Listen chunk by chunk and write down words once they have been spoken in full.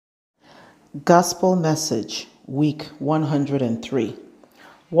Gospel Message, Week 103.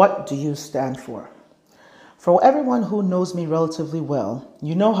 What do you stand for? For everyone who knows me relatively well,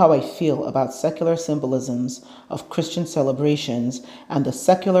 you know how I feel about secular symbolisms of Christian celebrations and the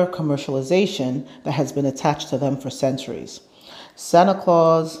secular commercialization that has been attached to them for centuries. Santa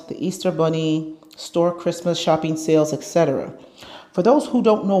Claus, the Easter Bunny, store Christmas shopping sales, etc. For those who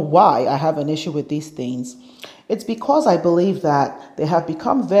don't know why I have an issue with these things, it's because I believe that they have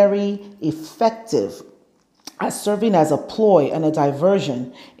become very effective as serving as a ploy and a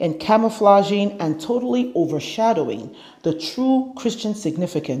diversion in camouflaging and totally overshadowing the true Christian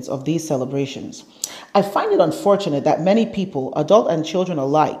significance of these celebrations. I find it unfortunate that many people, adult and children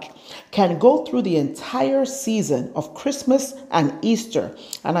alike, can go through the entire season of Christmas and Easter,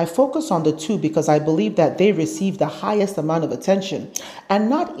 and I focus on the two because I believe that they receive the highest amount of attention, and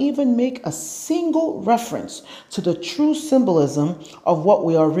not even make a single reference to the true symbolism of what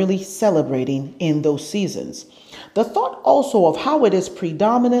we are really celebrating in those seasons. The thought also of how it is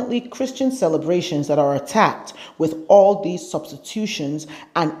predominantly Christian celebrations that are attacked with all these substitutions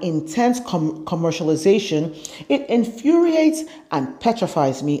and intense commercialization, it infuriates and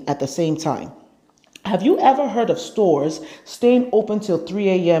petrifies me at the same time. Have you ever heard of stores staying open till 3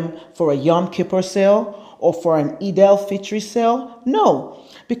 a.m. for a Yom Kippur sale or for an Eid al-Fitr sale? No,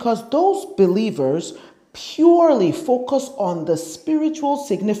 because those believers purely focus on the spiritual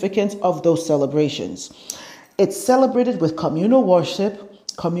significance of those celebrations. It's celebrated with communal worship,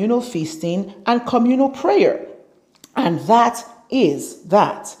 communal feasting, and communal prayer. And that is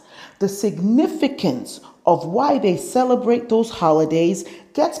that. The significance of why they celebrate those holidays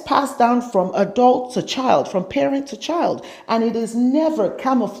gets passed down from adult to child, from parent to child, and it is never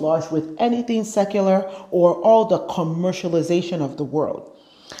camouflaged with anything secular or all the commercialization of the world.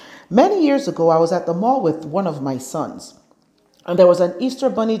 Many years ago, I was at the mall with one of my sons, and there was an Easter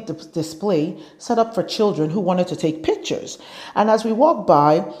Bunny display set up for children who wanted to take pictures. And as we walked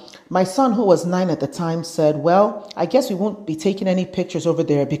by, my son, who was 9 at the time, said, "Well, I guess we won't be taking any pictures over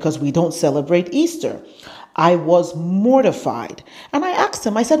there because we don't celebrate Easter." I was mortified. And I asked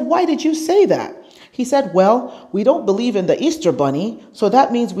him, I said, "Why did you say that?" He said, "Well, we don't believe in the Easter Bunny, so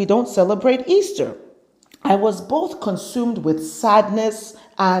that means we don't celebrate Easter." I was both consumed with sadness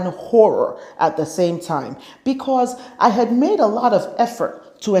and horror at the same time because I had made a lot of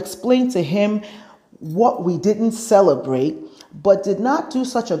effort to explain to him what we didn't celebrate, but did not do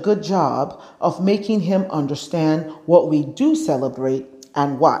such a good job of making him understand what we do celebrate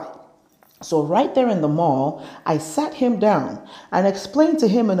and why. So right there in the mall, I sat him down and explained to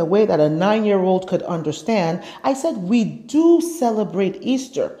him in a way that a 9-year-old could understand. I said, we do celebrate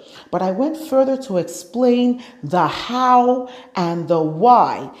Easter, but I went further to explain the how and the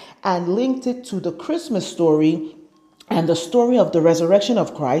why and linked it to the Christmas story and the story of the resurrection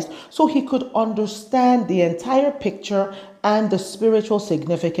of Christ so he could understand the entire picture and the spiritual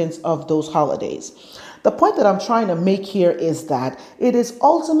significance of those holidays. The point that I'm trying to make here is that it is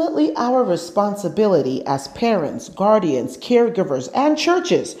ultimately our responsibility as parents, guardians, caregivers, and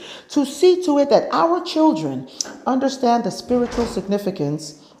churches to see to it that our children understand the spiritual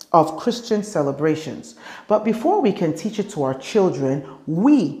significance of Christian celebrations. But before we can teach it to our children,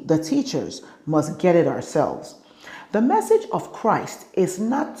 we, the teachers, must get it ourselves. The message of Christ is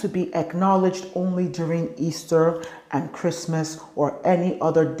not to be acknowledged only during Easter and Christmas or any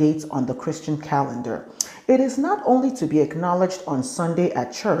other dates on the Christian calendar. It is not only to be acknowledged on Sunday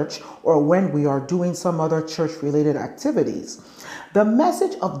at church or when we are doing some other church-related activities. The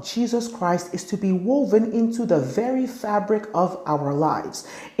message of Jesus Christ is to be woven into the very fabric of our lives,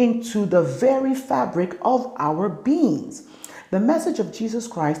 into the very fabric of our beings. The message of Jesus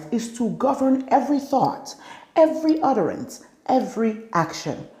Christ is to govern every thought, every utterance, every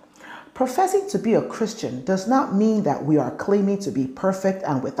action. Professing to be a Christian does not mean that we are claiming to be perfect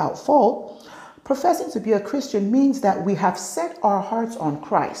and without fault. Professing to be a Christian means that we have set our hearts on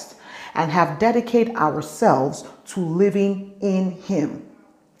Christ and have dedicated ourselves to living in Him.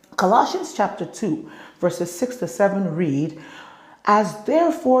 Colossians chapter 2, verses 6 to 7 read, "As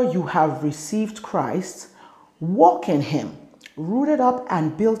therefore you have received Christ, walk in Him, rooted up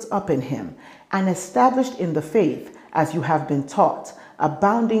and built up in Him, and established in the faith as you have been taught,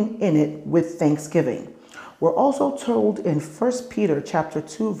 abounding in it with thanksgiving." We're also told in 1 Peter chapter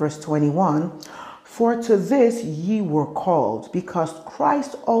 2, verse 21, "For to this ye were called, because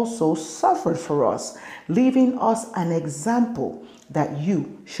Christ also suffered for us, leaving us an example that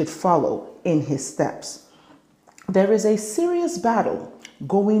you should follow in his steps." There is a serious battle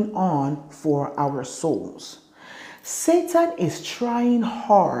going on for our souls. Satan is trying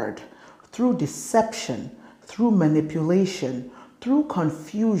hard through deception, through manipulation, through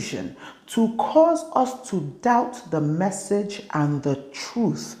confusion to cause us to doubt the message and the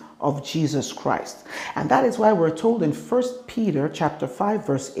truth of Jesus Christ. And that is why we're told in 1 Peter chapter 5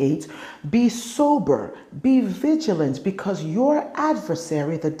 verse 8, be sober, be vigilant, because your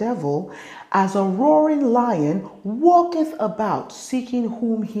adversary, the devil, as a roaring lion, walketh about, seeking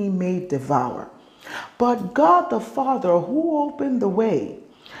whom he may devour. But God the Father, who opened the way,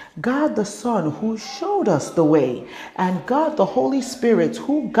 God the Son, who showed us the way, and God the Holy Spirit,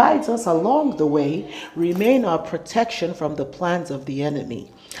 who guides us along the way, remain our protection from the plans of the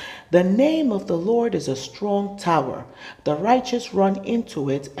enemy. The name of the Lord is a strong tower. The righteous run into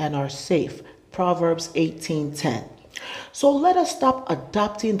it and are safe. Proverbs 18:10. So let us stop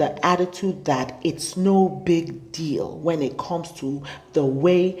adopting the attitude that it's no big deal when it comes to the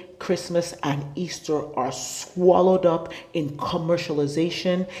way Christmas and Easter are swallowed up in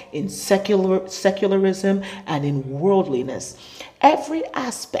commercialization, in secularism, and in worldliness. Every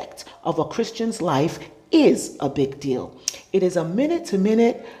aspect of a Christian's life is a big deal. It is a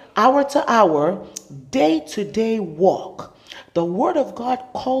minute-to-minute, hour-to-hour, day-to-day walk. The Word of God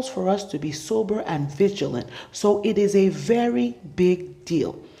calls for us to be sober and vigilant, so it is a very big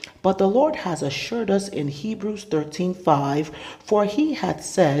deal. But the Lord has assured us in Hebrews 13:5, for he hath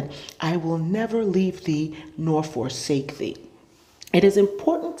said, I will never leave thee nor forsake thee. It is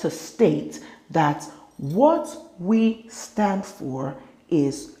important to state that what we stand for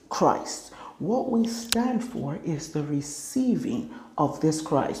is Christ. What we stand for is the receiving of this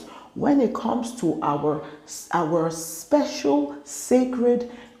Christ. When it comes to our special,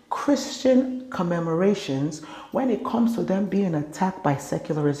 sacred Christian commemorations, when it comes to them being attacked by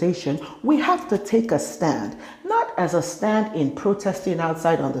secularization, we have to take a stand. Not as a stand in protesting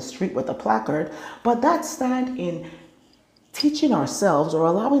outside on the street with a placard, but that stand in teaching ourselves or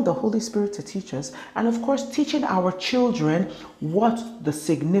allowing the Holy Spirit to teach us, and of course teaching our children what the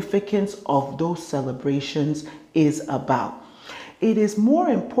significance of those celebrations is about. It is more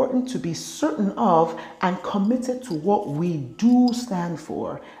important to be certain of and committed to what we do stand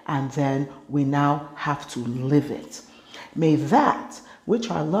for, and then we now have to live it. May that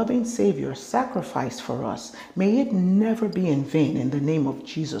which our loving Savior sacrificed for us, may it never be in vain in the name of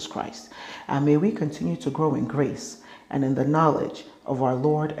Jesus Christ. And may we continue to grow in grace and in the knowledge of our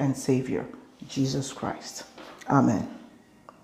Lord and Savior, Jesus Christ. Amen.